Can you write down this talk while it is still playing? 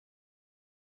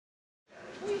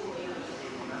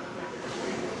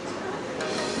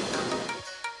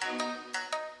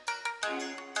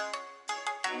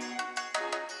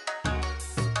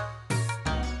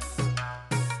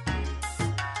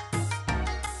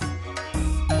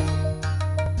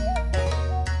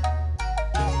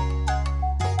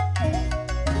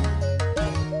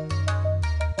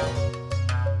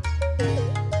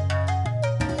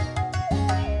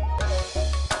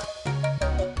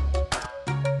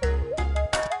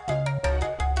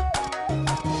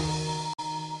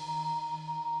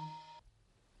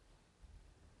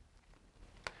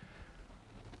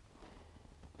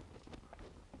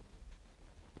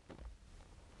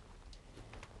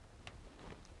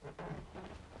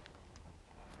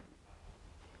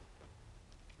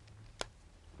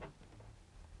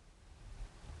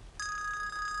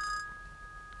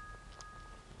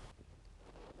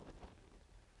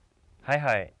はい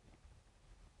はい。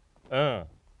うん。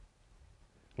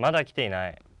まだ来ていな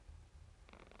い。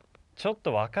ちょっ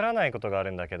とわからないことがあ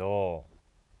るんだけど、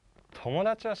友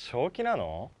達は正気な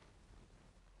の？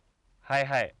はい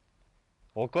はい。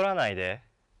怒らないで。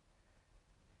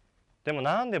でも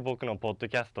なんで僕のポッド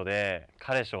キャストで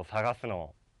彼氏を探す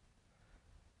の？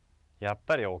やっ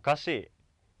ぱりおかしい。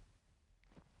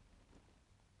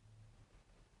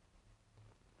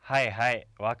はいはい、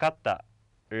わかった。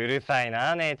うるさい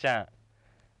な、姉ちゃん。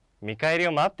見返り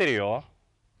を待ってるよ。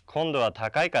今度は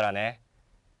高いからね。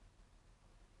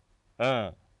う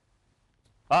ん。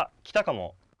あ、来たか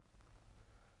も。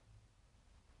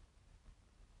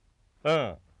う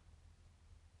ん。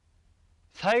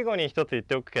最後に一つ言っ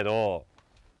ておくけど、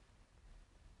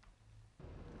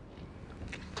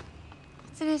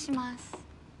失礼します。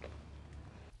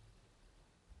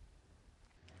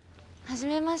はじ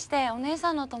めまして、お姉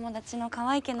さんの友達の可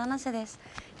愛い七瀬です。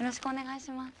よろしくお願いし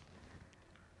ます。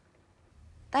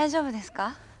大丈夫です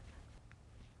か？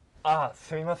あ、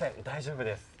すみません、大丈夫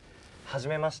です。はじ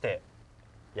めまして、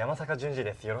山坂淳二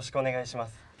です。よろしくお願いしま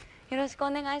す。よろしく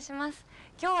お願いします。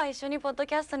今日は一緒にポッド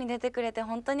キャストに出てくれて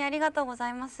本当にありがとうござ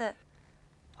います。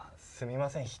すみま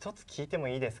せん、一つ聞いても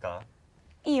いいですか？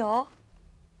いいよ。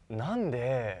なん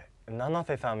で七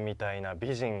瀬さんみたいな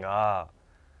美人が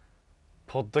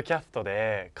ポッドキャスト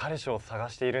で彼氏を探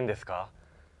しているんですか？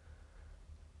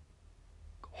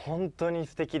本当に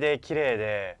素敵で綺麗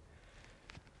で、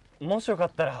もしよか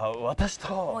ったら私と。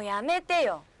もうやめて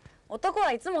よ。男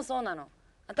はいつもそうなの。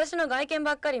私の外見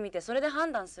ばっかり見てそれで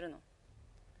判断するの。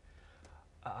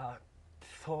あ、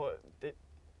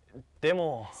で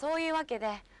も。そういうわけで、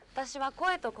私は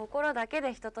声と心だけ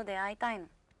で人と出会いたいの。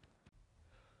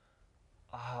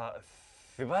あ、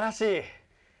素晴らしい。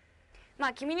ま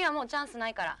あ君にはもうチャンスな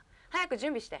いから早く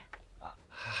準備して。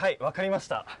はい、わかりまし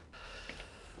た。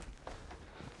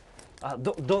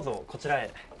どうぞこちら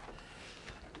へ。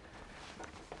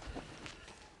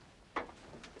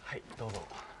はい、どうぞ。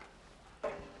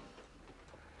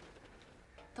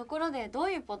ところでど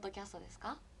ういうポッドキャストです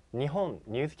か？日本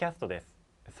ニュースキャストです。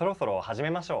そろそろ始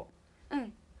めましょう。う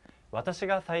ん。私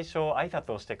が最初挨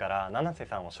拶をしてから七瀬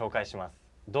さんを紹介します。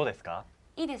どうですか？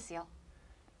いいですよ。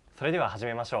それでは始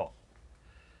めましょ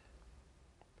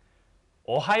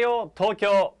う。おはよう東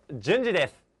京、順次で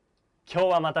す。今日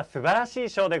はまた素晴らしい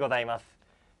ショーでございます。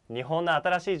日本の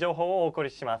新しい情報をお送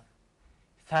りします。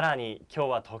さらに今日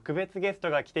は特別ゲスト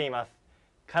が来ています。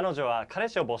彼女は彼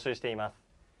氏を募集しています。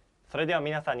それでは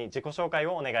皆さんに自己紹介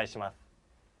をお願いします。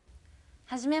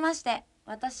はじめまして、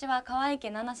私は可愛い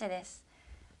七瀬です。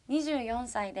24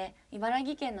歳で茨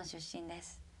城県の出身で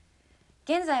す。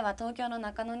現在は東京の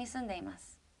中野に住んでいま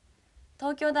す。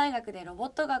東京大学でロボッ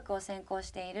ト学を専攻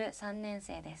している3年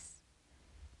生です。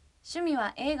趣味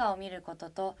は映画を見ること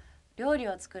と料理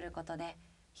を作ることで、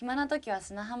暇な時は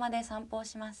砂浜で散歩を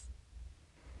します。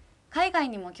海外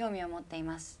にも興味を持ってい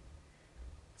ます。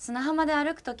砂浜で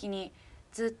歩くときに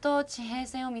ずっと地平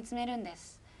線を見つめるんで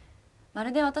す。ま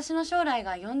るで私の将来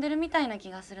が呼んでるみたいな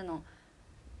気がするの。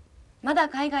まだ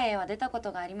海外へは出たこ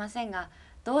とがありませんが、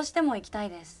どうしても行きたい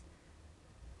です。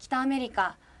北アメリ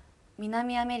カ、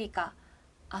南アメリカ、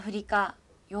アフリカ、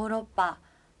ヨーロッパ、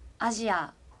アジ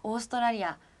ア、オーストラリ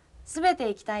ア、すべて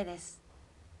行きたいです。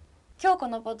今日こ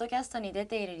のポッドキャストに出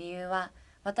ている理由は、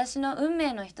私の運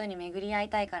命の人に巡り会い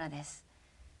たいからです。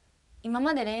今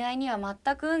まで恋愛には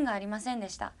全く運がありませんで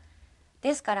した。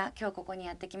ですから今日ここに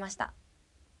やってきました。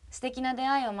素敵な出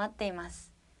会いを待っていま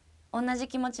す。同じ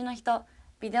気持ちの人、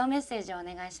ビデオメッセージをお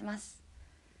願いします。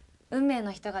運命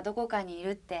の人がどこかにい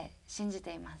るって信じ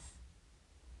ています。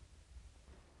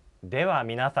では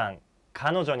皆さん、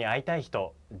彼女に会いたい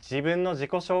人、自分の自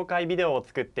己紹介ビデオを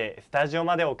作ってスタジオ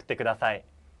まで送ってください。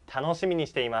楽しみに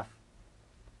しています。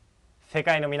世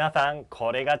界の皆さん、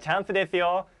これがチャンスです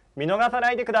よ。見逃さ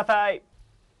ないでください。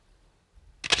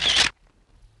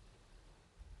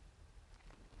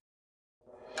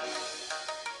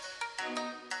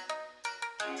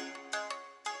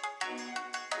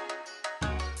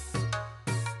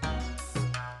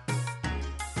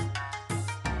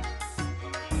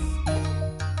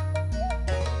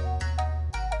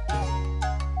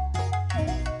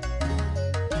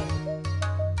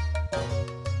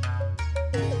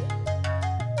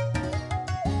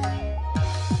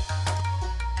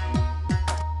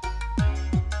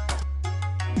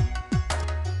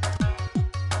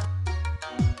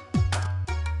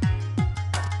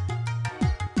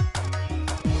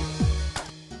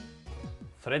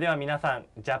それでは皆さん、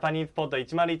ジャパニーズポッド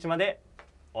101まで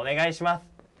お願いします。